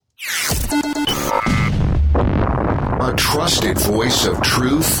trusted voice of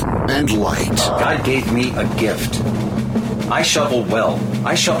truth and light. God gave me a gift. I shovel well.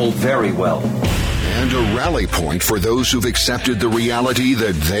 I shovel very well. And a rally point for those who've accepted the reality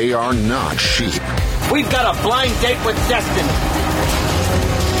that they are not sheep. We've got a blind date with destiny.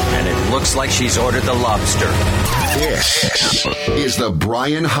 And it looks like she's ordered the lobster. This is the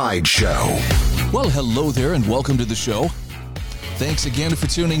Bryan Hyde Show. Well, hello there and welcome to the show. Thanks again for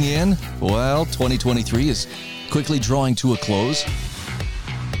tuning in. Well, 2023 is quickly drawing to a close.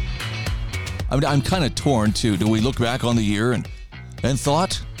 I'm kind of torn, too. Do we look back on the year and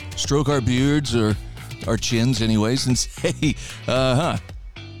thought, stroke our beards or our chins anyways, and say,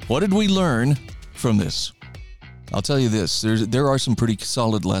 what did we learn from this? I'll tell you this, there are some pretty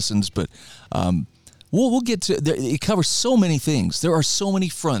solid lessons, but we'll get to, it covers so many things. There are so many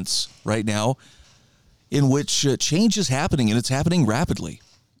fronts right now in which change is happening, and it's happening rapidly.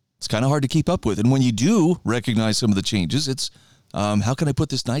 It's kind of hard to keep up with. And when you do recognize some of the changes, it's, how can I put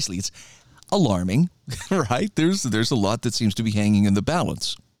this nicely? It's alarming, right? There's a lot that seems to be hanging in the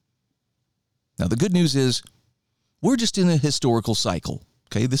balance. Now, the good news is we're just in a historical cycle.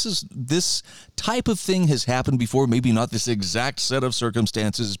 Okay, this type of thing has happened before, maybe not this exact set of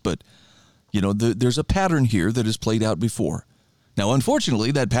circumstances, but, there's a pattern here that has played out before. Now,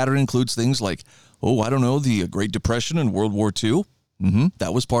 unfortunately, that pattern includes things like, the Great Depression and World War II.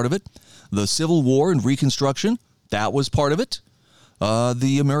 That was part of it. The Civil War and Reconstruction. That was part of it.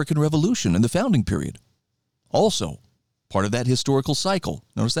 The American Revolution and the founding period. Also part of that historical cycle.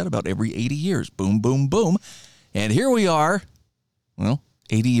 Notice that about every 80 years. Boom, boom, boom. And here we are, 80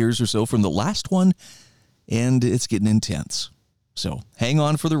 years or so from the last one, and it's getting intense. So hang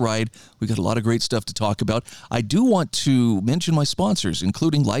on for the ride. We got a lot of great stuff to talk about. I do want to mention my sponsors,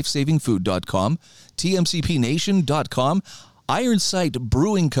 including LifesavingFood.com, TMCPNation.com,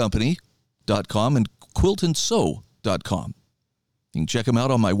 IronSightBrewingCompany.com, and QuiltandSew.com. You can check them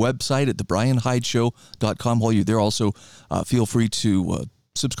out on my website at thebryanhydeshow.com. While you're there, also feel free to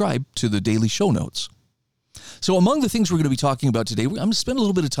subscribe to the daily show notes. So among the things we're going to be talking about today, I'm going to spend a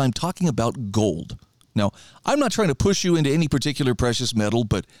little bit of time talking about gold. Now, I'm not trying to push you into any particular precious metal,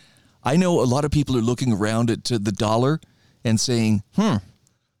 but I know a lot of people are looking around at the dollar and saying,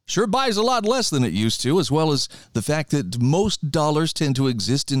 sure buys a lot less than it used to, as well as the fact that most dollars tend to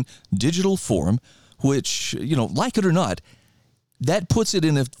exist in digital form, which, like it or not, that puts it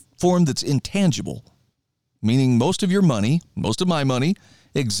in a form that's intangible, meaning most of your money, most of my money,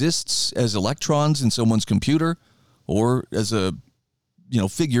 exists as electrons in someone's computer or as a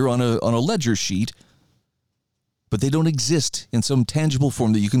figure on a ledger sheet, but they don't exist in some tangible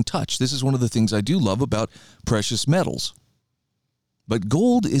form that you can touch. This is one of the things I do love about precious metals. But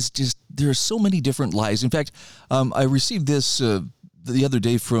gold is just, there are so many different lies. In fact, I received this the other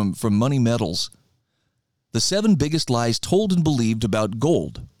day from Money Metals. The 7 biggest lies told and believed about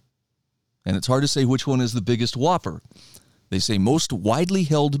gold. And it's hard to say which one is the biggest whopper. They say most widely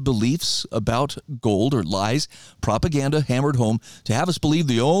held beliefs about gold or lies, propaganda hammered home to have us believe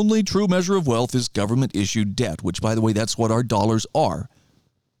the only true measure of wealth is government-issued debt, which, by the way, that's what our dollars are.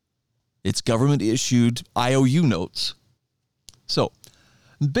 It's government-issued IOU notes. So,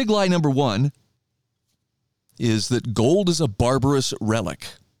 big lie number 1 is that gold is a barbarous relic.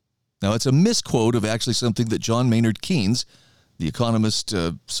 Now, it's a misquote of actually something that John Maynard Keynes, the economist,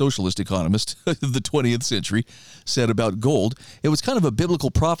 socialist economist of the 20th century, said about gold. It was kind of a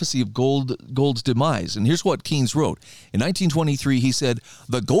biblical prophecy of gold's demise. And here's what Keynes wrote. In 1923, he said,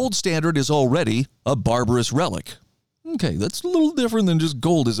 "The gold standard is already a barbarous relic." Okay, that's a little different than just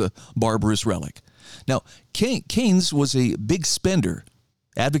gold is a barbarous relic. Now, Keynes was a big spender,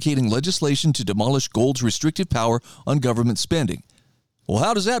 advocating legislation to demolish gold's restrictive power on government spending. Well,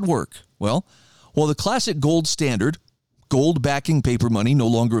 how does that work? Well, while the classic gold standard, gold backing paper money, no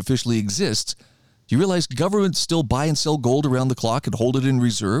longer officially exists, do you realize governments still buy and sell gold around the clock and hold it in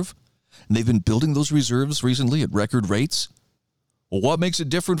reserve? And they've been building those reserves recently at record rates. Well, what makes it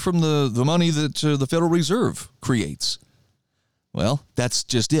different from the money that the Federal Reserve creates? Well, that's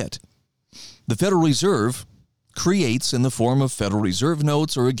just it. The Federal Reserve creates, in the form of Federal Reserve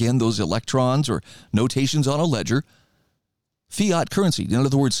notes, or again, those electrons or notations on a ledger, fiat currency. In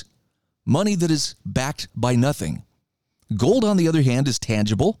other words, money that is backed by nothing. Gold, on the other hand, is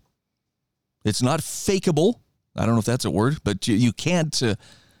tangible. It's not fakeable. I don't know if that's a word, but you can't,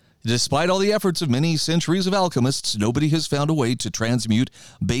 despite all the efforts of many centuries of alchemists, nobody has found a way to transmute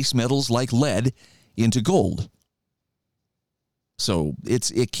base metals like lead into gold. So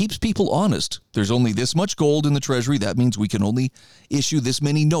it keeps people honest. There's only this much gold in the treasury. That means we can only issue this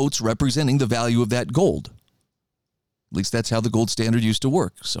many notes representing the value of that gold. At least that's how the gold standard used to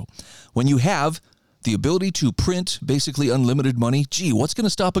work. So when you have the ability to print basically unlimited money, gee, what's going to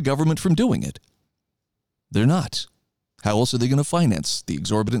stop a government from doing it? They're not. How else are they going to finance the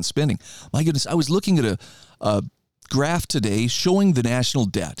exorbitant spending? My goodness, I was looking at a graph today showing the national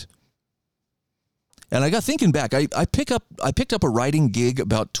debt. And I got thinking back. I picked up a writing gig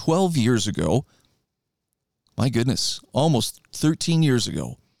about 12 years ago. My goodness, almost 13 years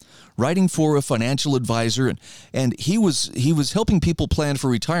ago. Writing for a financial advisor, and he was helping people plan for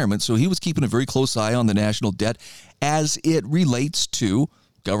retirement, so he was keeping a very close eye on the national debt as it relates to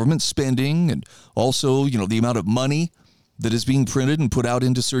government spending and also, the amount of money that is being printed and put out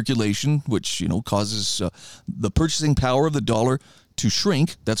into circulation, which, causes the purchasing power of the dollar to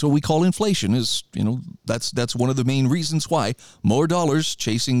shrink. That's what we call inflation. That's one of the main reasons why more dollars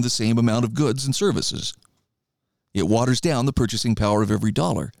chasing the same amount of goods and services. It waters down the purchasing power of every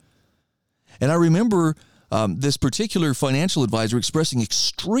dollar. And I remember this particular financial advisor expressing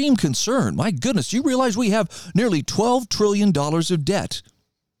extreme concern. My goodness, do you realize we have nearly $12 trillion of debt?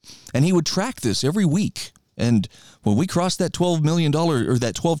 And he would track this every week. And when we crossed that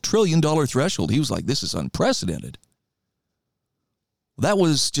 $12 trillion threshold, he was like, this is unprecedented. That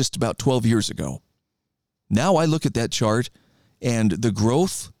was just about 12 years ago. Now I look at that chart, and the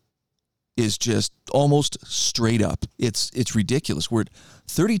growth is just almost straight up. It's ridiculous. We're at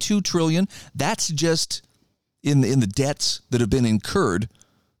 32 trillion. That's just in the debts that have been incurred.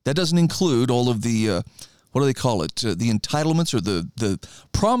 That doesn't include all of the what do they call it? The entitlements or the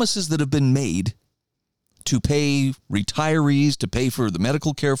promises that have been made to pay retirees, to pay for the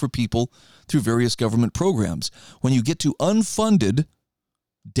medical care for people through various government programs. When you get to unfunded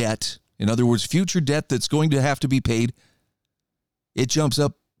debt, in other words, future debt that's going to have to be paid, it jumps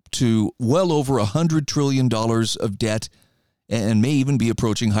up to well over $100 trillion of debt and may even be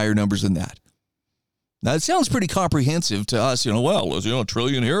approaching higher numbers than that. Now, it sounds pretty comprehensive to us, a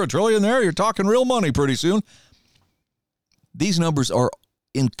trillion here, a trillion there, you're talking real money pretty soon. These numbers are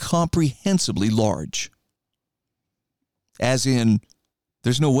incomprehensibly large. As in,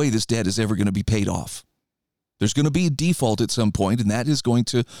 there's no way this debt is ever going to be paid off. There's going to be a default at some point, and that is going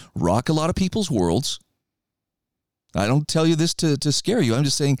to rock a lot of people's worlds. I don't tell you this to scare you. I'm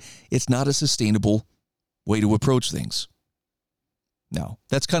just saying it's not a sustainable way to approach things. Now,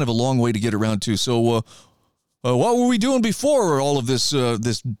 that's kind of a long way to get around to. So what were we doing before all of this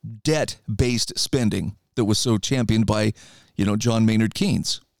this debt-based spending that was so championed by, John Maynard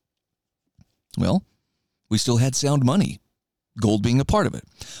Keynes? Well, we still had sound money, gold being a part of it.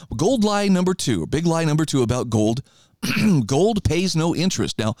 Gold lie number two, or big lie number two about gold, gold pays no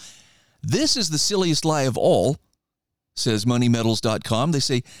interest. Now, this is the silliest lie of all, says moneymetals.com. They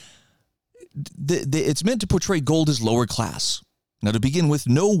say it's meant to portray gold as lower class. Now, to begin with,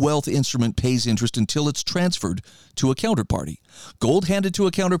 no wealth instrument pays interest until it's transferred to a counterparty. Gold handed to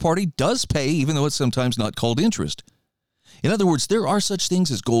a counterparty does pay, even though it's sometimes not called interest. In other words, there are such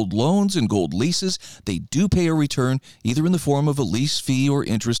things as gold loans and gold leases. They do pay a return, either in the form of a lease fee or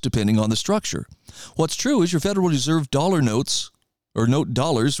interest, depending on the structure. What's true is your Federal Reserve dollar notes, or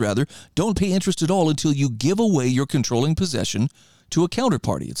dollars rather, don't pay interest at all until you give away your controlling possession to a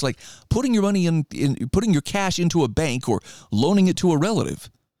counterparty. It's like putting your money putting your cash into a bank or loaning it to a relative.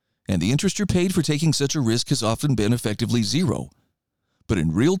 And the interest you're paid for taking such a risk has often been effectively zero. But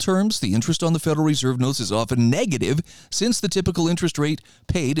in real terms, the interest on the Federal Reserve notes is often negative, since the typical interest rate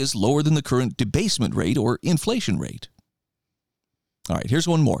paid is lower than the current debasement rate or inflation rate. All right, here's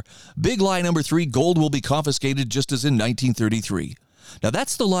one more. Big lie number 3, gold will be confiscated just as in 1933. Now,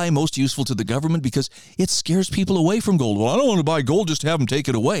 that's the lie most useful to the government because it scares people away from gold. Well, I don't want to buy gold just to have them take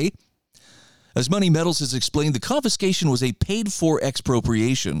it away. As Money Metals has explained, the confiscation was a paid-for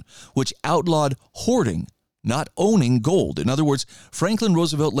expropriation, which outlawed hoarding, not owning gold. In other words, Franklin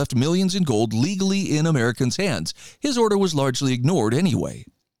Roosevelt left millions in gold legally in Americans' hands. His order was largely ignored anyway.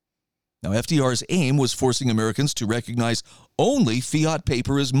 Now, FDR's aim was forcing Americans to recognize only fiat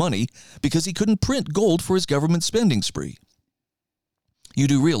paper as money because he couldn't print gold for his government spending spree. You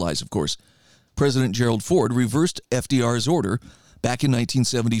do realize, of course, President Gerald Ford reversed FDR's order back in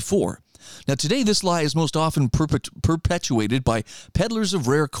 1974. Now, today, this lie is most often perpetuated by peddlers of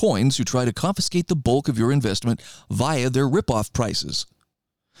rare coins who try to confiscate the bulk of your investment via their rip-off prices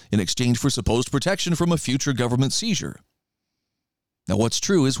in exchange for supposed protection from a future government seizure. Now, what's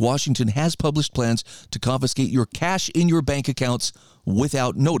true is Washington has published plans to confiscate your cash in your bank accounts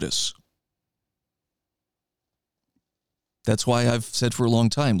without notice. That's why I've said for a long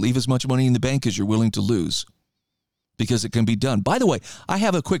time, leave as much money in the bank as you're willing to lose, because it can be done. By the way, I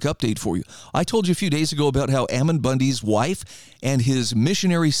have a quick update for you. I told you a few days ago about how Ammon Bundy's wife and his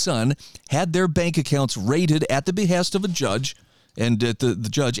missionary son had their bank accounts raided at the behest of a judge and at the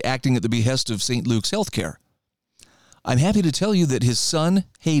judge acting at the behest of St. Luke's Healthcare. I'm happy to tell you that his son,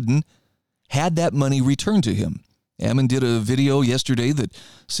 Hayden, had that money returned to him. Ammon did a video yesterday that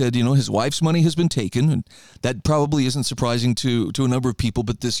said, his wife's money has been taken, and that probably isn't surprising to a number of people,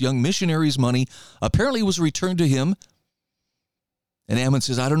 but this young missionary's money apparently was returned to him. And Ammon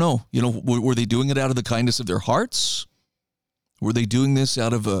says, I don't know, were they doing it out of the kindness of their hearts? Were they doing this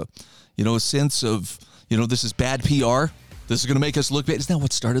out of a sense of, this is bad PR? This is going to make us look bad? Isn't that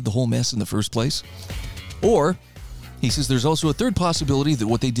what started the whole mess in the first place? Or, he says there's also a third possibility that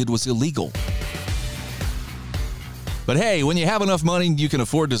what they did was illegal. But hey, when you have enough money, you can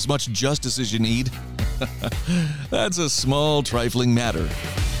afford as much justice as you need. That's a small, trifling matter.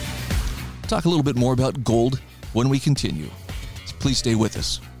 Talk a little bit more about gold when we continue. So please stay with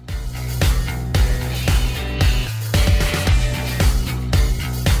us.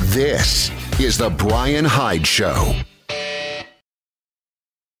 This is the Bryan Hyde Show.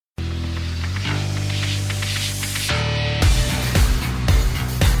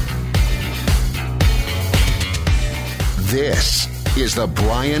 This is the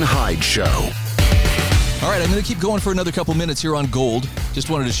Bryan Hyde Show. All right, I'm going to keep going for another couple minutes here on gold. Just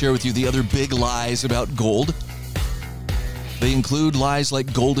wanted to share with you the other big lies about gold. They include lies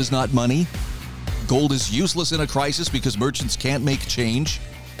like gold is not money, gold is useless in a crisis because merchants can't make change.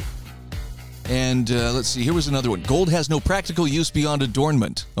 And let's see, here was another one. Gold has no practical use beyond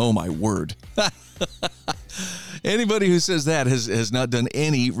adornment. Oh, my word. Anybody who says that has not done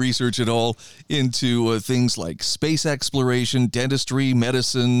any research at all into things like space exploration, dentistry,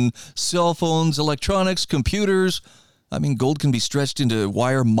 medicine, cell phones, electronics, computers. I mean, gold can be stretched into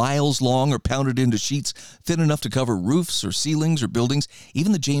wire miles long or pounded into sheets thin enough to cover roofs or ceilings or buildings,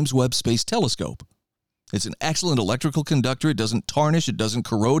 even the James Webb Space Telescope. It's an excellent electrical conductor. It doesn't tarnish. It doesn't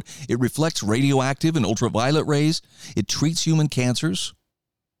corrode. It reflects radioactive and ultraviolet rays. It treats human cancers.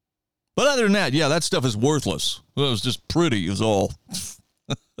 But other than that, yeah, that stuff is worthless. Well, it was just pretty is all.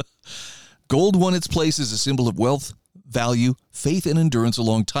 Gold won its place as a symbol of wealth, value, faith, and endurance a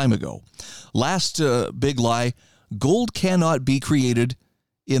long time ago. Last big lie, gold cannot be created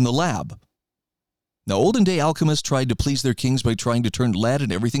in the lab. Now, olden day alchemists tried to please their kings by trying to turn lead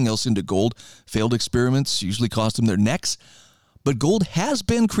and everything else into gold. Failed experiments usually cost them their necks. But gold has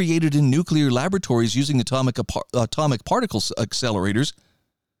been created in nuclear laboratories using atomic particle accelerators.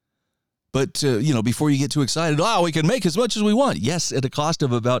 But, before you get too excited, we can make as much as we want. Yes, at a cost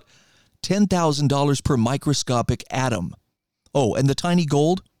of about $10,000 per microscopic atom. Oh, and the tiny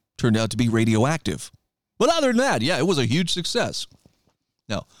gold turned out to be radioactive. But other than that, yeah, it was a huge success.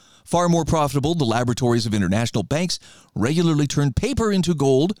 Now, far more profitable, the laboratories of international banks regularly turn paper into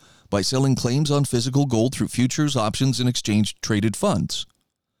gold by selling claims on physical gold through futures, options, and exchange-traded funds.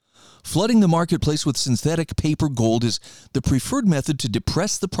 Flooding the marketplace with synthetic paper gold is the preferred method to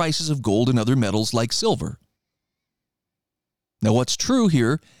depress the prices of gold and other metals like silver. Now, what's true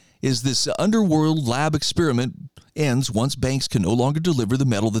here is this underworld lab experiment ends once banks can no longer deliver the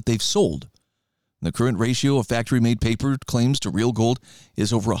metal that they've sold. The current ratio of factory-made paper claims to real gold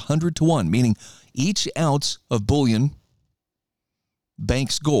is over 100 to 1, meaning each ounce of bullion,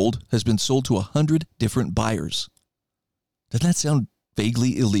 bank's gold, has been sold to 100 different buyers. Doesn't that sound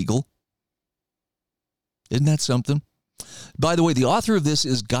vaguely illegal? Isn't that something? By the way, the author of this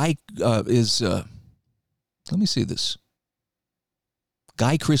is Guy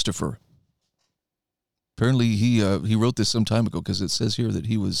Christopher. Apparently he wrote this some time ago because it says here that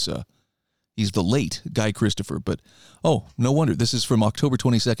he's the late Guy Christopher. But, no wonder. This is from October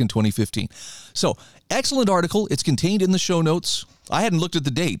 22nd, 2015. So, excellent article. It's contained in the show notes. I hadn't looked at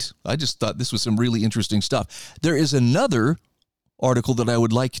the date. I just thought this was some really interesting stuff. There is another article that I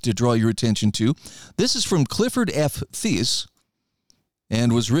would like to draw your attention to. This is from Clifford F. Thies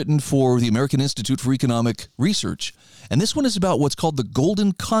and was written for the American Institute for Economic Research. And this one is about what's called the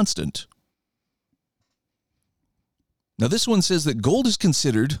golden constant. Now, this one says that gold is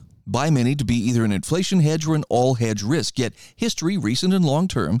considered by many to be either an inflation hedge or an all-hedge risk. Yet history, recent and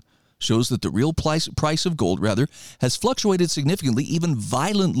long-term, shows that the real price of gold, has fluctuated significantly, even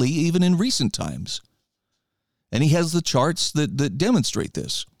violently, even in recent times. And he has the charts that demonstrate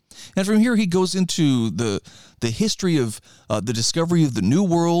this. And from here, he goes into the history of the discovery of the New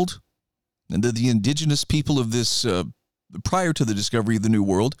World and the indigenous people of this, prior to the discovery of the New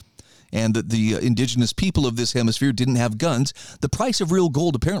World, and that the indigenous people of this hemisphere didn't have guns. The price of real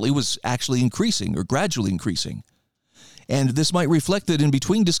gold apparently was actually increasing or gradually increasing. And this might reflect that in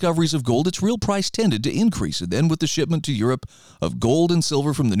between discoveries of gold, its real price tended to increase. And then with the shipment to Europe of gold and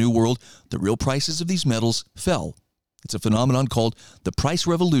silver from the New World, the real prices of these metals fell. It's a phenomenon called the price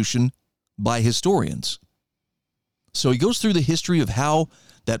revolution by historians. So he goes through the history of how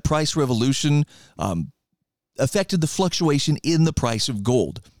that price revolution affected the fluctuation in the price of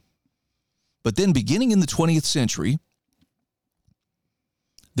gold. But then beginning in the 20th century,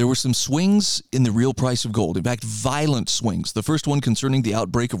 there were some swings in the real price of gold. In fact, violent swings. The first one concerning the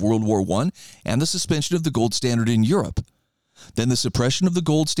outbreak of World War I and the suspension of the gold standard in Europe. Then the suppression of the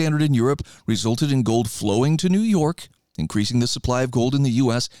gold standard in Europe resulted in gold flowing to New York, increasing the supply of gold in the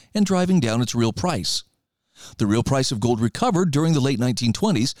U.S. and driving down its real price. The real price of gold recovered during the late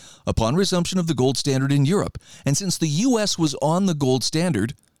 1920s upon resumption of the gold standard in Europe. And since the U.S. was on the gold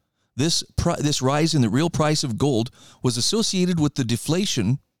standard, this rise in the real price of gold was associated with the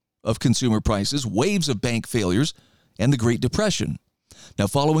deflation of consumer prices, waves of bank failures, and the Great Depression. Now,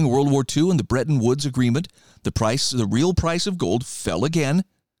 following World War II and the Bretton Woods Agreement, the real price of gold fell again.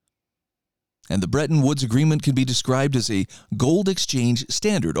 And the Bretton Woods Agreement can be described as a gold exchange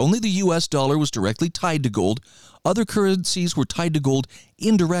standard. Only the U.S. dollar was directly tied to gold. Other currencies were tied to gold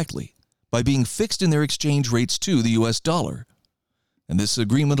indirectly by being fixed in their exchange rates to the U.S. dollar. And this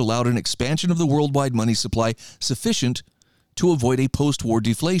agreement allowed an expansion of the worldwide money supply sufficient to avoid a post-war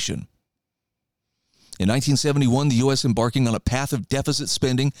deflation. In 1971, the U.S. embarking on a path of deficit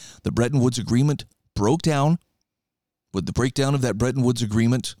spending, the Bretton Woods Agreement broke down. With the breakdown of that Bretton Woods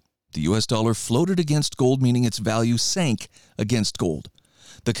Agreement, the U.S. dollar floated against gold, meaning its value sank against gold.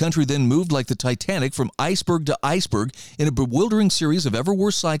 The country then moved like the Titanic from iceberg to iceberg in a bewildering series of ever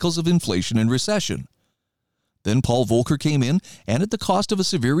worse cycles of inflation and recession. Then Paul Volcker came in and, at the cost of a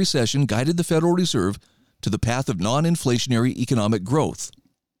severe recession, guided the Federal Reserve to the path of non-inflationary economic growth.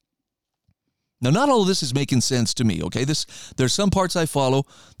 Now, not all of this is making sense to me, okay? There's some parts I follow.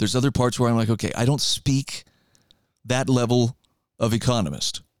 There's other parts where I'm like, okay, I don't speak that level of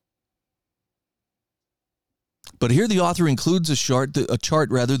economist. But here the author includes a chart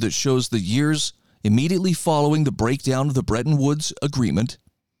that shows the years immediately following the breakdown of the Bretton Woods Agreement,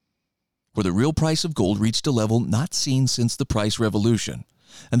 where the real price of gold reached a level not seen since the price revolution.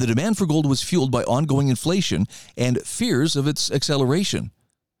 And the demand for gold was fueled by ongoing inflation and fears of its acceleration.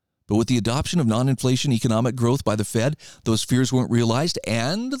 But with the adoption of non-inflation economic growth by the Fed, those fears weren't realized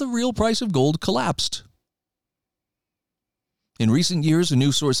and the real price of gold collapsed. In recent years, a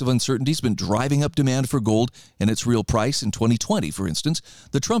new source of uncertainty has been driving up demand for gold and its real price. In 2020, for instance,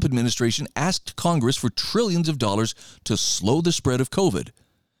 the Trump administration asked Congress for trillions of dollars to slow the spread of COVID.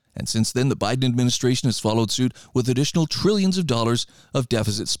 And since then, the Biden administration has followed suit with additional trillions of dollars of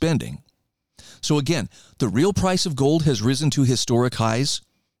deficit spending. So again, the real price of gold has risen to historic highs,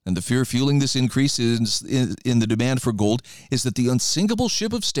 and the fear fueling this increase in the demand for gold is that the unsinkable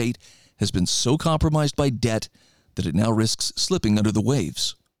ship of state has been so compromised by debt that it now risks slipping under the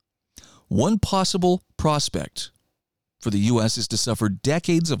waves. One possible prospect for the U.S. is to suffer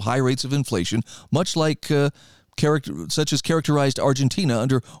decades of high rates of inflation, much like such as characterized Argentina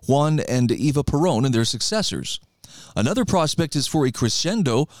under Juan and Eva Perón and their successors. Another prospect is for a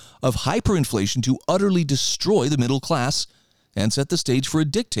crescendo of hyperinflation to utterly destroy the middle class and set the stage for a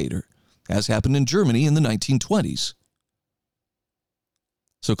dictator, as happened in Germany in the 1920s.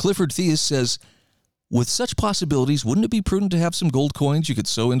 So Clifford Theis says, with such possibilities, wouldn't it be prudent to have some gold coins you could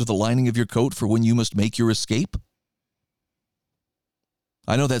sew into the lining of your coat for when you must make your escape?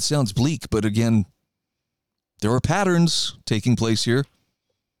 I know that sounds bleak, but again, there are patterns taking place here.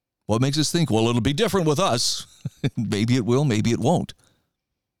 What makes us think, well, it'll be different with us? Maybe it will, maybe it won't.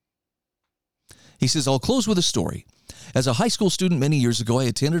 He says, I'll close with a story. As a high school student many years ago, I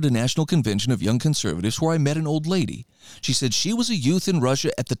attended a national convention of young conservatives where I met an old lady. She said she was a youth in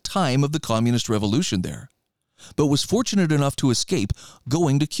Russia at the time of the communist revolution there, but was fortunate enough to escape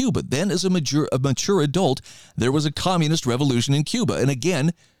going to Cuba. Then, as a mature adult, there was a communist revolution in Cuba. And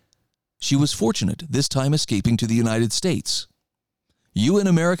again, she was fortunate, this time escaping to the United States. You in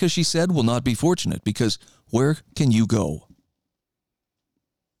America, she said, will not be fortunate because where can you go?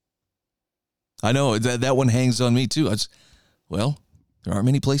 I know that one hangs on me too. Well, there aren't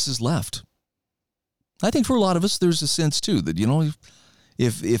many places left. I think for a lot of us, there's a sense too that,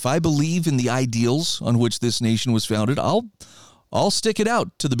 if I believe in the ideals on which this nation was founded, I'll stick it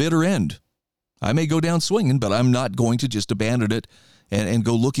out to the bitter end. I may go down swinging, but I'm not going to just abandon it and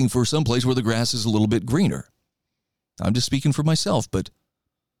go looking for some place where the grass is a little bit greener. I'm just speaking for myself, but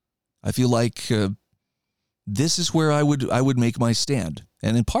I feel like this is where I would make my stand.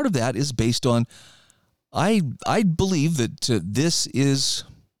 And then part of that is based on, I believe that this is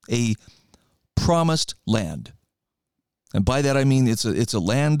a promised land. And by that I mean it's a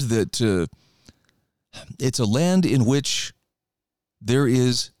land that it's a land in which there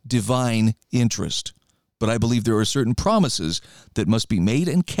is divine interest. But I believe there are certain promises that must be made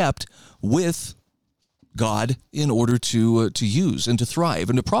and kept with God in order to use and to thrive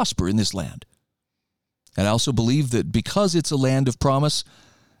and to prosper in this land. And I also believe that because it's a land of promise,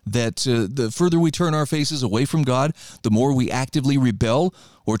 that the further we turn our faces away from God, the more we actively rebel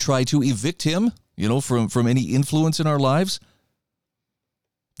or try to evict him, from any influence in our lives,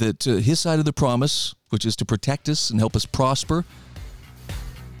 that his side of the promise, which is to protect us and help us prosper,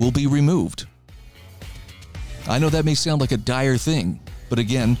 will be removed. I know that may sound like a dire thing, but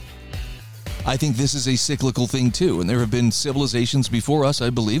again, I think this is a cyclical thing too, and there have been civilizations before us,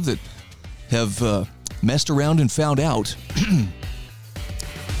 I believe, that have messed around and found out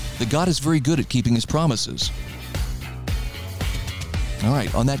that God is very good at keeping his promises. All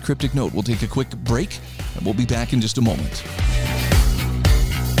right, on that cryptic note, we'll take a quick break, and we'll be back in just a moment.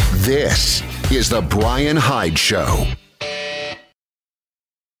 This is the Bryan Hyde Show.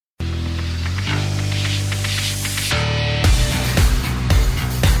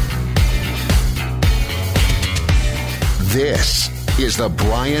 This is the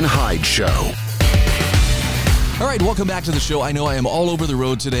Bryan Hyde Show. All right, welcome back to the show. I know I am all over the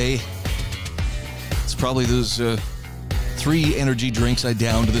road today. It's probably those 3 energy drinks I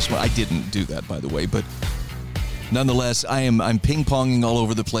downed this one. I didn't do that, by the way, but nonetheless, I'm ping-ponging all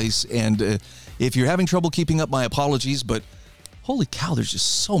over the place, and if you're having trouble keeping up, my apologies, but holy cow, there's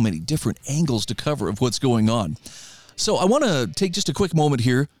just so many different angles to cover of what's going on. So I want to take just a quick moment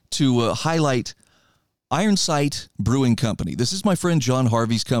here to highlight Iron Sight Brewing Company. This is my friend John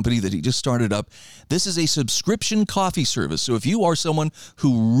Harvey's company that he just started up. This is a subscription coffee service. So if you are someone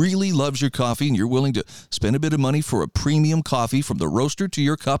who really loves your coffee and you're willing to spend a bit of money for a premium coffee from the roaster to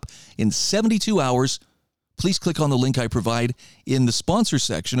your cup in 72 hours, please click on the link I provide in the sponsor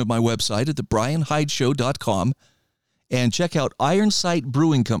section of my website at thebryanhydeshow.com and check out Iron Sight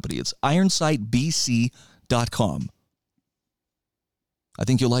Brewing Company. It's ironsightbc.com. I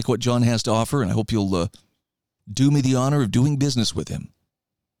think you'll like what John has to offer, and I hope you'll do me the honor of doing business with him.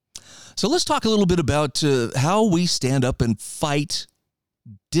 So let's talk a little bit about how we stand up and fight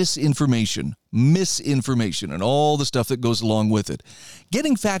disinformation, misinformation, and all the stuff that goes along with it.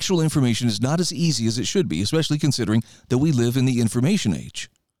 Getting factual information is not as easy as it should be, especially considering that we live in the information age.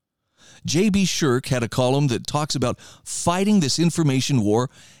 J.B. Shirk had a column that talks about fighting this information war,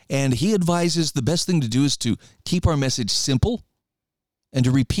 and he advises the best thing to do is to keep our message simple and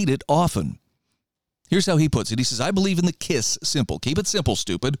to repeat it often. Here's how he puts it. He says, I believe in the KISS simple. Keep it simple,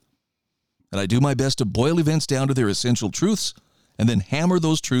 stupid. And I do my best to boil events down to their essential truths and then hammer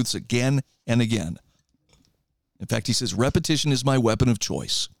those truths again and again. In fact, he says, repetition is my weapon of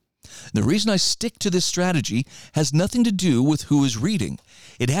choice. The reason I stick to this strategy has nothing to do with who is reading.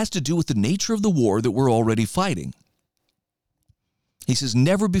 It has to do with the nature of the war that we're already fighting. He says,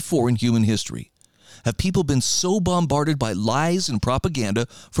 never before in human history have people been so bombarded by lies and propaganda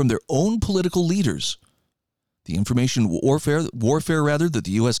from their own political leaders. The information warfare that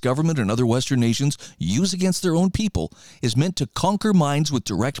the U.S. government and other Western nations use against their own people is meant to conquer minds with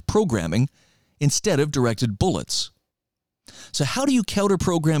direct programming instead of directed bullets. So how do you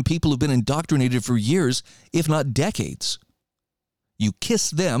counter-program people who've been indoctrinated for years, if not decades? You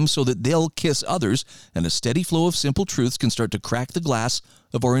kiss them so that they'll kiss others, and a steady flow of simple truths can start to crack the glass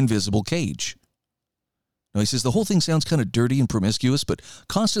of our invisible cage. Now, he says the whole thing sounds kind of dirty and promiscuous, but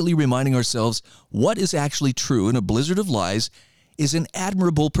constantly reminding ourselves what is actually true in a blizzard of lies is an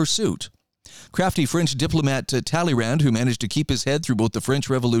admirable pursuit. Crafty French diplomat Talleyrand, who managed to keep his head through both the French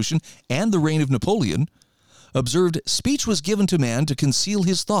Revolution and the reign of Napoleon, observed, speech was given to man to conceal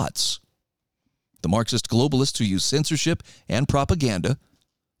his thoughts. The Marxist globalists who use censorship and propaganda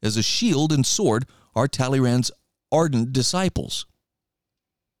as a shield and sword are Talleyrand's ardent disciples.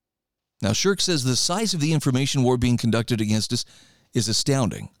 Now, Shirk says the size of the information war being conducted against us is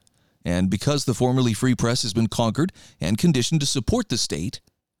astounding. And because the formerly free press has been conquered and conditioned to support the state,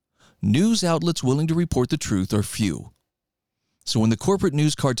 news outlets willing to report the truth are few. So when the corporate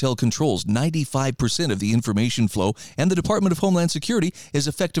news cartel controls 95% of the information flow and the Department of Homeland Security is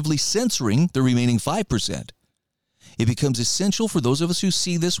effectively censoring the remaining 5%, it becomes essential for those of us who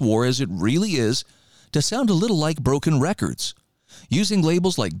see this war as it really is to sound a little like broken records. Using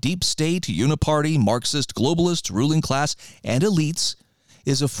labels like deep state, uniparty, Marxist, globalist, ruling class, and elites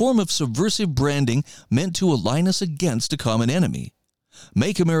is a form of subversive branding meant to align us against a common enemy.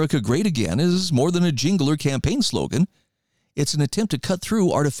 Make America Great Again is more than a jingle or campaign slogan. It's an attempt to cut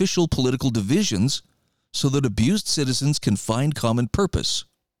through artificial political divisions so that abused citizens can find common purpose.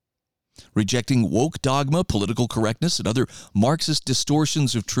 Rejecting woke dogma, political correctness, and other Marxist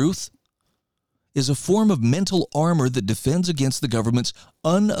distortions of truth is a form of mental armor that defends against the government's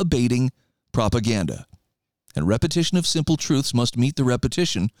unabating propaganda. And repetition of simple truths must meet the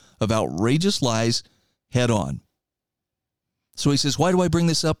repetition of outrageous lies head on. So he says, why do I bring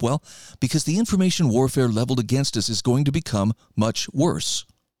this up? Well, because the information warfare leveled against us is going to become much worse.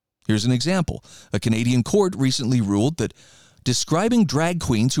 Here's an example. A Canadian court recently ruled that describing drag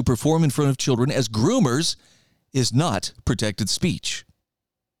queens who perform in front of children as groomers is not protected speech.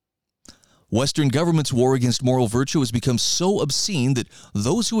 Western governments' war against moral virtue has become so obscene that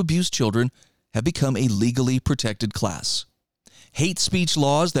those who abuse children have become a legally protected class. Hate speech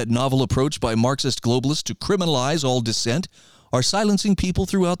laws, that novel approach by Marxist globalists to criminalize all dissent, are silencing people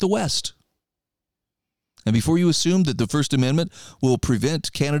throughout the West. And before you assume that the First Amendment will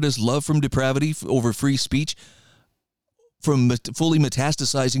prevent Canada's love from depravity over free speech from fully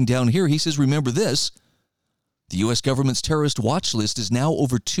metastasizing down here, he says, remember this, the U.S. government's terrorist watch list is now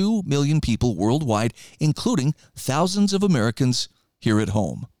over 2 million people worldwide, including thousands of Americans here at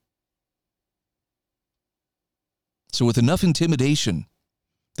home. So with enough intimidation,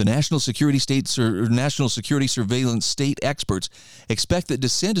 the National Security Surveillance State experts expect that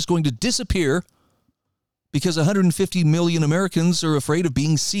dissent is going to disappear because 150 million Americans are afraid of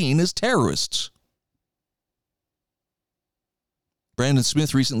being seen as terrorists. Brandon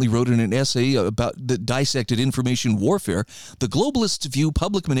Smith recently wrote in an essay that dissected information warfare. The globalists view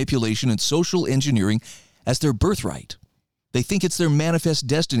public manipulation and social engineering as their birthright. They think it's their manifest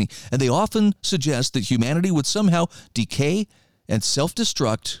destiny, and they often suggest that humanity would somehow decay and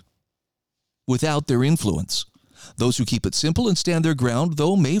self-destruct without their influence. Those who keep it simple and stand their ground,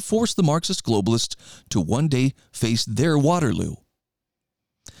 though, may force the Marxist globalists to one day face their Waterloo.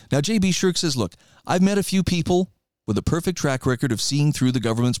 Now, J.B. Shirk says, look, I've met a few people with a perfect track record of seeing through the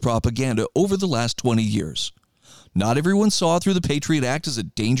government's propaganda over the last 20 years. Not everyone saw through the Patriot Act as a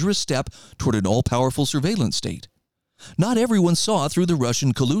dangerous step toward an all-powerful surveillance state. Not everyone saw through the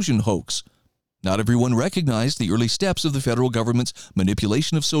Russian collusion hoax. Not everyone recognized the early steps of the federal government's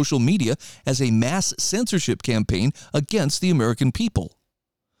manipulation of social media as a mass censorship campaign against the American people.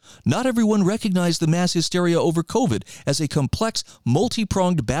 Not everyone recognized the mass hysteria over COVID as a complex,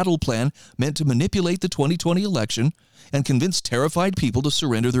 multi-pronged battle plan meant to manipulate the 2020 election and convince terrified people to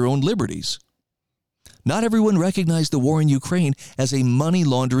surrender their own liberties. Not everyone recognized the war in Ukraine as a money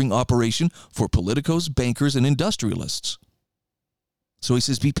laundering operation for politicos, bankers, and industrialists. So he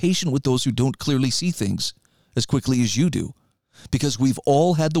says, be patient with those who don't clearly see things as quickly as you do, because we've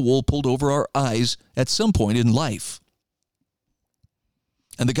all had the wool pulled over our eyes at some point in life.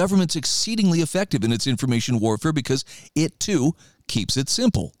 And the government's exceedingly effective in its information warfare because it, too, keeps it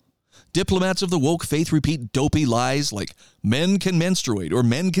simple. Diplomats of the woke faith repeat dopey lies like men can menstruate or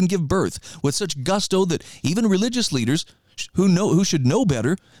men can give birth with such gusto that even religious leaders who should know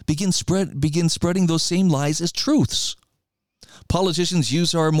better begin spreading those same lies as truths. Politicians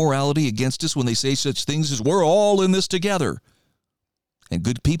use our morality against us when they say such things as we're all in this together. And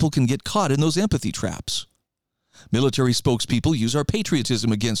good people can get caught in those empathy traps. Military spokespeople use our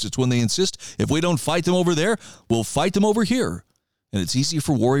patriotism against us when they insist if we don't fight them over there, we'll fight them over here. And it's easy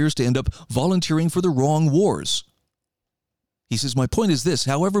for warriors to end up volunteering for the wrong wars. He says, my point is this,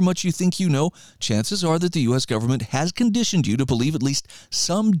 however much you think you know, chances are that the U.S. government has conditioned you to believe at least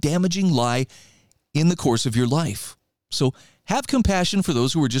some damaging lie in the course of your life. So have compassion for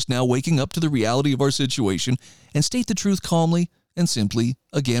those who are just now waking up to the reality of our situation and state the truth calmly and simply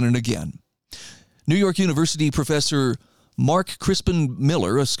again and again. New York University professor Mark Crispin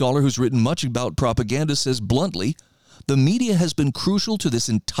Miller, a scholar who's written much about propaganda, says bluntly, the media has been crucial to this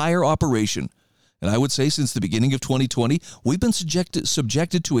entire operation. And I would say since the beginning of 2020, we've been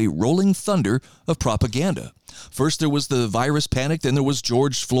subjected to a rolling thunder of propaganda. First, there was the virus panic. Then there was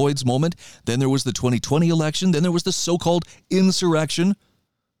George Floyd's moment. Then there was the 2020 election. Then there was the so-called insurrection.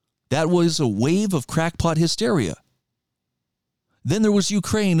 That was a wave of crackpot hysteria. Then there was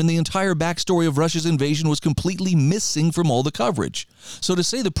Ukraine, and the entire backstory of Russia's invasion was completely missing from all the coverage. So to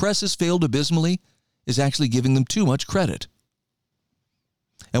say the press has failed abysmally is actually giving them too much credit.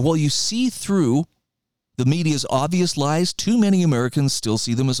 And while you see through the media's obvious lies, too many Americans still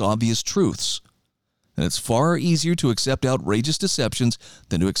see them as obvious truths. And it's far easier to accept outrageous deceptions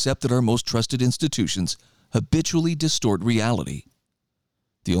than to accept that our most trusted institutions habitually distort reality.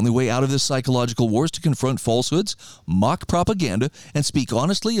 The only way out of this psychological war is to confront falsehoods, mock propaganda, and speak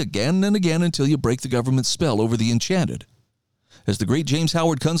honestly again and again until you break the government's spell over the enchanted. As the great James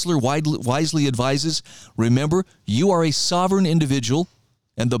Howard Kunstler wisely advises, remember, you are a sovereign individual,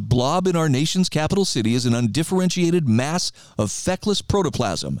 and the blob in our nation's capital city is an undifferentiated mass of feckless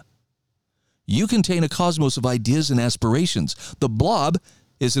protoplasm. You contain a cosmos of ideas and aspirations. The blob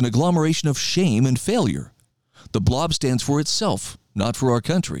is an agglomeration of shame and failure. The blob stands for itself, not for our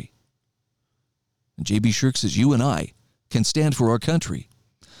country. And J.B. Shirk says you and I can stand for our country.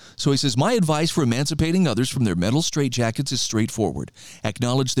 So he says, my advice for emancipating others from their mental straitjackets is straightforward.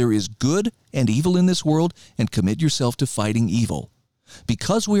 Acknowledge there is good and evil in this world and commit yourself to fighting evil.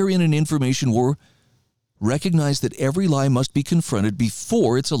 Because we are in an information war, recognize that every lie must be confronted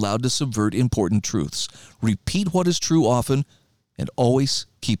before it's allowed to subvert important truths. Repeat what is true often and always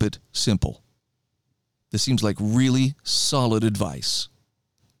keep it simple. This seems like really solid advice.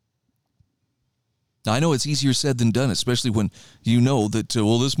 Now, I know it's easier said than done, especially when you know that,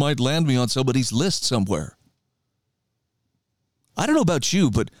 this might land me on somebody's list somewhere. I don't know about you,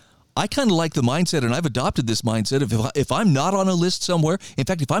 but I kind of like the mindset, and I've adopted this mindset of if I'm not on a list somewhere, in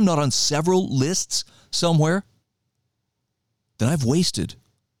fact, if I'm not on several lists somewhere, then I've wasted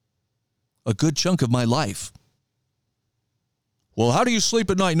a good chunk of my life. Well, how do you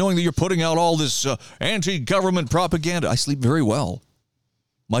sleep at night knowing that you're putting out all this anti-government propaganda? I sleep very well.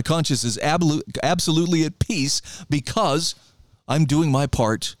 My conscience is absolutely at peace because I'm doing my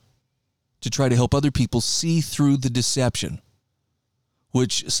part to try to help other people see through the deception,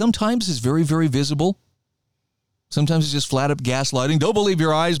 which sometimes is very, very visible. Sometimes it's just flat up gaslighting. Don't believe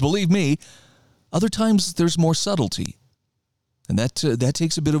your eyes, believe me. Other times there's more subtlety, and that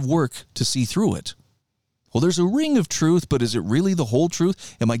takes a bit of work to see through it. Well, there's a ring of truth, but is it really the whole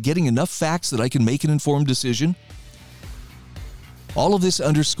truth? Am I getting enough facts that I can make an informed decision? All of this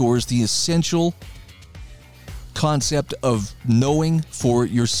underscores the essential concept of knowing for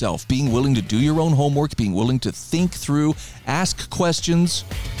yourself, being willing to do your own homework, being willing to think through, ask questions,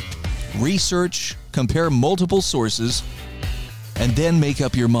 research, compare multiple sources, and then make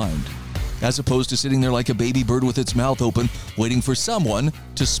up your mind, as opposed to sitting there like a baby bird with its mouth open, waiting for someone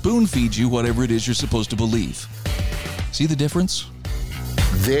to spoon feed you whatever it is you're supposed to believe. See the difference?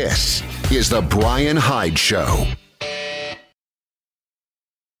 This is the Bryan Hyde Show.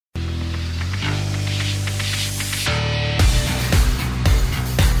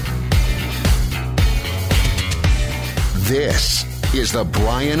 This is the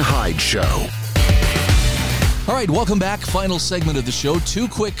Bryan Hyde Show. All right, welcome back. Final segment of the show. Two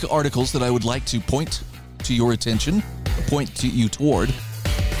quick articles that I would like to point to your attention, point to you toward.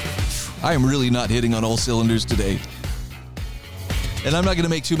 I am really not hitting on all cylinders today. And I'm not going to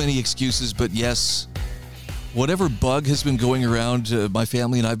make too many excuses, but yes, whatever bug has been going around, my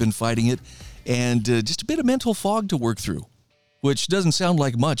family and I have been fighting it, and just a bit of mental fog to work through, which doesn't sound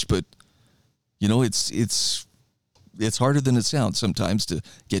like much, but, it's harder than it sounds sometimes to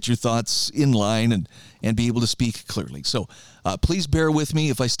get your thoughts in line and be able to speak clearly. So please bear with me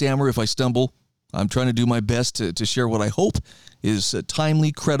if I stammer, if I stumble. I'm trying to do my best to share what I hope is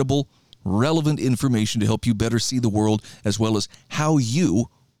timely, credible, relevant information to help you better see the world, as well as how you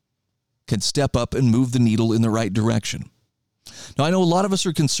can step up and move the needle in the right direction. Now, I know a lot of us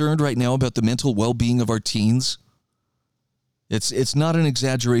are concerned right now about the mental well-being of our teens. It's not an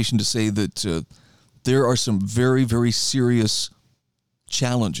exaggeration to say that there are some very, very serious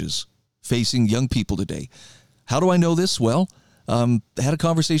challenges facing young people today. How do I know this? Well, I had a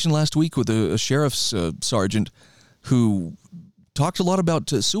conversation last week with a sheriff's sergeant who talked a lot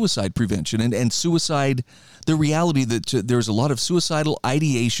about suicide prevention and suicide, the reality that there's a lot of suicidal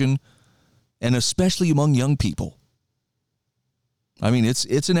ideation, and especially among young people. I mean,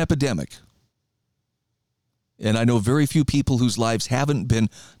 it's an epidemic. And I know very few people whose lives haven't been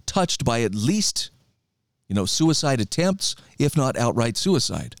touched by at least suicide attempts, if not outright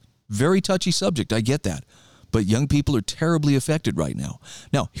suicide. Very touchy subject, I get that. But young people are terribly affected right now.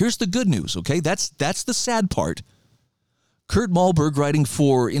 Now, here's the good news, okay? That's the sad part. Kurt Malberg, writing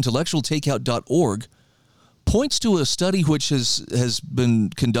for intellectualtakeout.org, points to a study which has been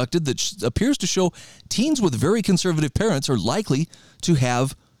conducted that appears to show teens with very conservative parents are likely to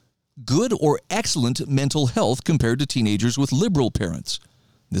have good or excellent mental health compared to teenagers with liberal parents.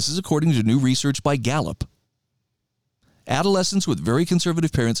 This is according to new research by Gallup. Adolescents with very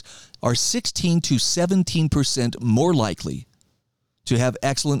conservative parents are 16 to 17% more likely to have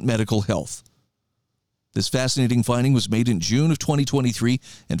excellent medical health. This fascinating finding was made in June of 2023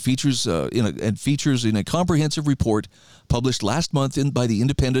 and features in a comprehensive report published last month by the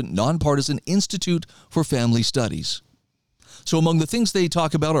independent, nonpartisan Institute for Family Studies. So among the things they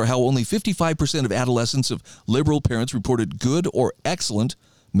talk about are how only 55% of adolescents of liberal parents reported good or excellent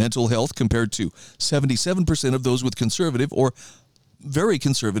mental health compared to 77% of those with conservative or very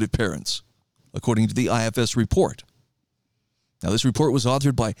conservative parents, according to the IFS report. Now, this report was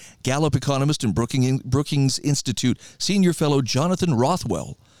authored by Gallup economist and Brookings Institute senior fellow Jonathan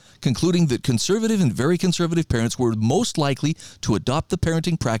Rothwell, concluding that conservative and very conservative parents were most likely to adopt the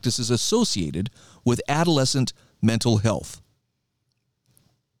parenting practices associated with adolescent mental health.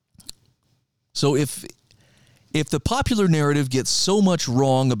 So if If the popular narrative gets so much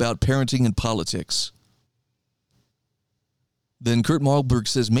wrong about parenting and politics, then Kurt Malberg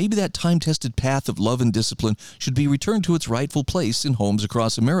says maybe that time-tested path of love and discipline should be returned to its rightful place in homes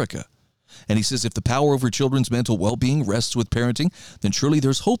across America. And he says if the power over children's mental well-being rests with parenting, then surely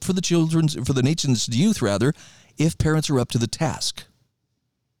there's hope for the nation's youth, if parents are up to the task.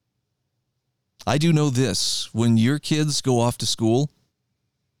 I do know this. When your kids go off to school,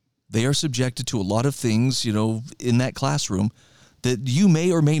 they are subjected to a lot of things, in that classroom that you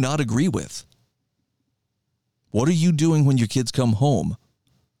may or may not agree with. What are you doing when your kids come home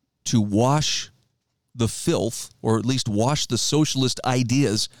to wash the filth, or at least wash the socialist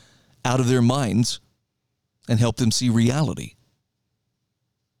ideas out of their minds and help them see reality?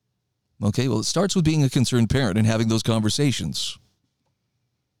 Okay, well, it starts with being a concerned parent and having those conversations.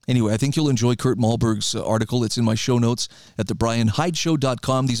 Anyway, I think you'll enjoy Kurt Malberg's article. It's in my show notes at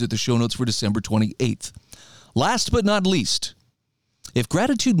thebryanhydeshow.com. These are the show notes for December 28th. Last but not least, if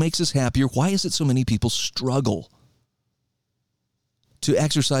gratitude makes us happier, why is it so many people struggle to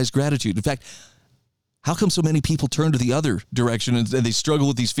exercise gratitude? In fact, how come so many people turn to the other direction and they struggle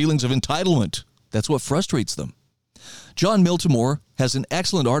with these feelings of entitlement? That's what frustrates them. John Miltimore has an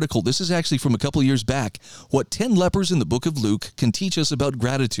excellent article. This is actually from a couple of years back. What 10 lepers in the book of Luke can teach us about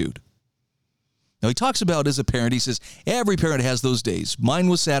gratitude. Now, he talks about, as a parent, he says, every parent has those days. Mine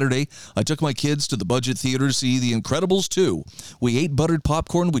was Saturday. I took my kids to the budget theater to see The Incredibles 2. We ate buttered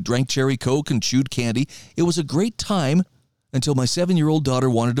popcorn, we drank cherry Coke, and chewed candy. It was a great time until my 7-year-old daughter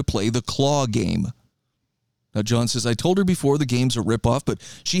wanted to play the claw game. Now, John says, I told her before the game's a ripoff, but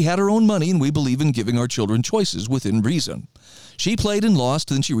she had her own money, and we believe in giving our children choices within reason. She played and lost,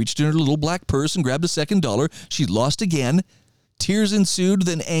 then she reached in her little black purse and grabbed a second dollar. She lost again. Tears ensued,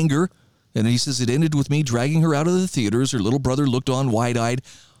 then anger. And he says it ended with me dragging her out of the theater as her little brother looked on wide-eyed.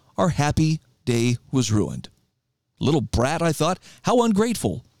 Our happy day was ruined. Little brat, I thought. How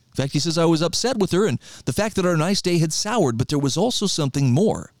ungrateful. In fact, he says I was upset with her and the fact that our nice day had soured, but there was also something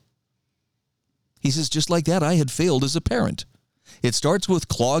more. He says, just like that, I had failed as a parent. It starts with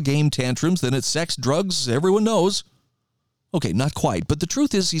claw game tantrums, then it's sex, drugs, everyone knows. Okay, not quite, but the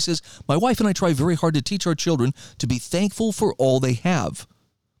truth is, he says, my wife and I try very hard to teach our children to be thankful for all they have.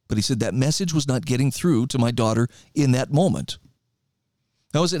 But he said that message was not getting through to my daughter in that moment.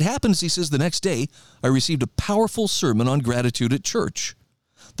 Now, as it happens, he says, the next day, I received a powerful sermon on gratitude at church.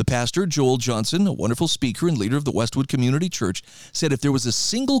 The pastor, Joel Johnson, a wonderful speaker and leader of the Westwood Community Church, said if there was a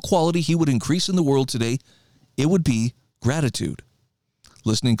single quality he would increase in the world today, it would be gratitude.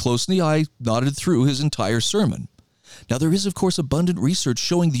 Listening closely, I nodded through his entire sermon. Now, there is, of course, abundant research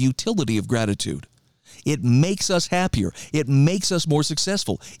showing the utility of gratitude. It makes us happier. It makes us more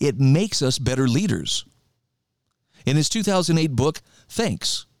successful. It makes us better leaders. In his 2008 book,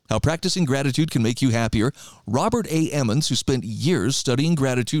 Thanks, How Practicing Gratitude Can Make You Happier, Robert A. Emmons, who spent years studying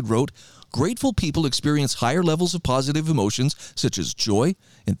gratitude, wrote, grateful people experience higher levels of positive emotions such as joy,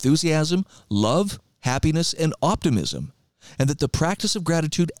 enthusiasm, love, happiness, and optimism, and that the practice of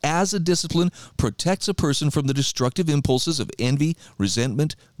gratitude as a discipline protects a person from the destructive impulses of envy,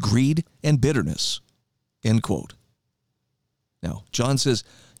 resentment, greed, and bitterness. End quote. Now, John says,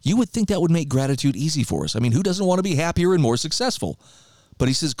 you would think that would make gratitude easy for us. I mean, who doesn't want to be happier and more successful? But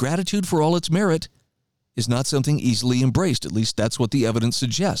he says gratitude for all its merit is not something easily embraced. At least that's what the evidence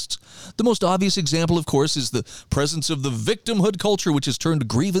suggests. The most obvious example, of course, is the presence of the victimhood culture, which has turned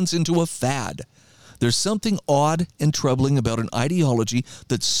grievance into a fad. There's something odd and troubling about an ideology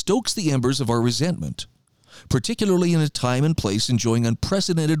that stokes the embers of our resentment, particularly in a time and place enjoying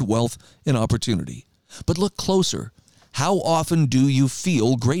unprecedented wealth and opportunity. But look closer. How often do you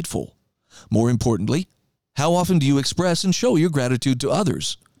feel grateful? More importantly, how often do you express and show your gratitude to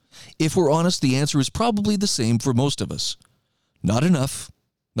others? If we're honest, the answer is probably the same for most of us. Not enough,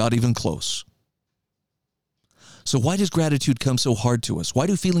 not even close. So why does gratitude come so hard to us? Why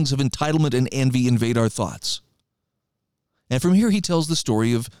do feelings of entitlement and envy invade our thoughts? And from here he tells the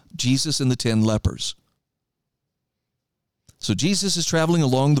story of Jesus and the 10 lepers. So Jesus is traveling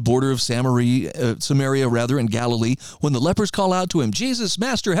along the border of Samaria in Galilee when the lepers call out to him, Jesus,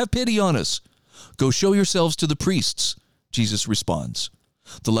 Master, have pity on us. Go show yourselves to the priests, Jesus responds.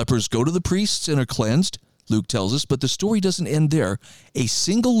 The lepers go to the priests and are cleansed, Luke tells us, but the story doesn't end there. A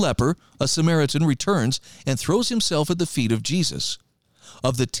single leper, a Samaritan, returns and throws himself at the feet of Jesus.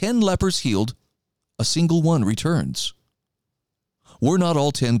 Of the 10 lepers healed, a single one returns. Were not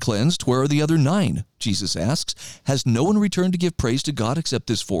all 10 cleansed? Where are the other 9? Jesus asks. Has no one returned to give praise to God except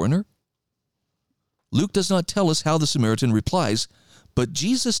this foreigner? Luke does not tell us how the Samaritan replies, but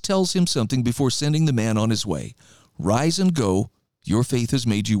Jesus tells him something before sending the man on his way. Rise and go, your faith has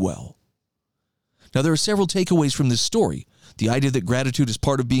made you well. Now, there are several takeaways from this story. The idea that gratitude is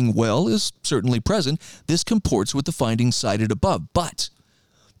part of being well is certainly present. This comports with the findings cited above. But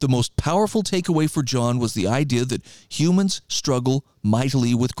the most powerful takeaway for John was the idea that humans struggle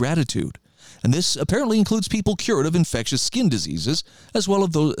mightily with gratitude. And this apparently includes people cured of infectious skin diseases, as well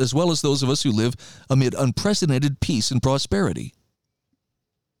as those of us who live amid unprecedented peace and prosperity.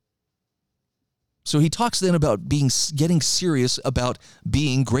 So he talks then about getting serious about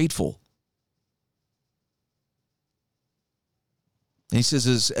being grateful. And he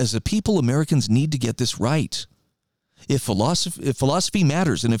says, as a people, Americans need to get this right. If philosophy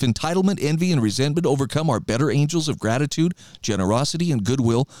matters, and if entitlement, envy, and resentment overcome our better angels of gratitude, generosity, and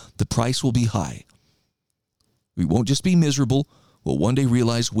goodwill, the price will be high. We won't just be miserable. We'll one day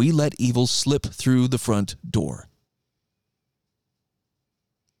realize we let evil slip through the front door.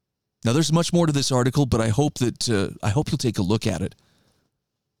 Now, there's much more to this article, but I hope you'll take a look at it.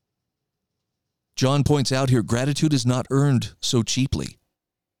 John points out here, gratitude is not earned so cheaply.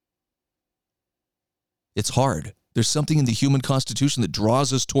 It's hard. There's something in the human constitution that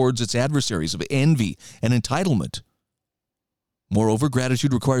draws us towards its adversaries of envy and entitlement. Moreover,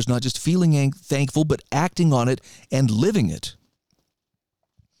 gratitude requires not just feeling thankful, but acting on it and living it.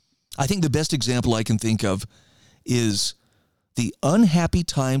 I think the best example I can think of is the unhappy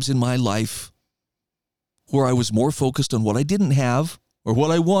times in my life where I was more focused on what I didn't have or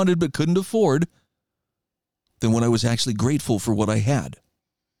what I wanted but couldn't afford than when I was actually grateful for what I had.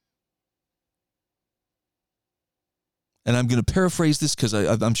 And I'm going to paraphrase this because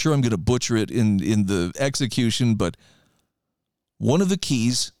I'm sure I'm going to butcher it in the execution, but one of the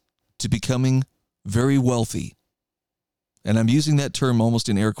keys to becoming very wealthy, and I'm using that term almost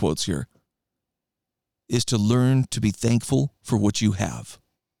in air quotes here, is to learn to be thankful for what you have.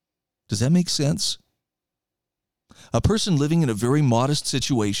 Does that make sense? A person living in a very modest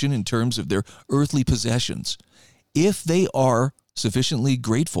situation in terms of their earthly possessions, if they are sufficiently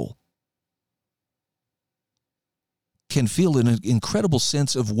grateful, can feel an incredible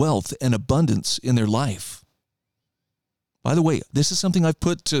sense of wealth and abundance in their life. By the way, this is something I've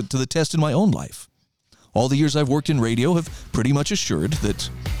put to the test in my own life. All the years I've worked in radio have pretty much assured that,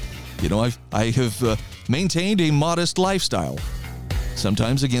 I have maintained a modest lifestyle,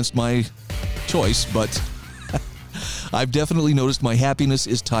 sometimes against my choice, but I've definitely noticed my happiness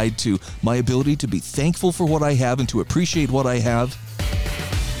is tied to my ability to be thankful for what I have and to appreciate what I have.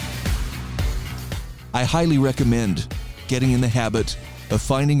 I highly recommend getting in the habit of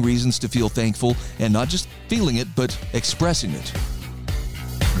finding reasons to feel thankful and not just feeling it, but expressing it.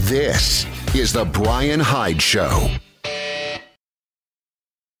 This is the Bryan Hyde Show.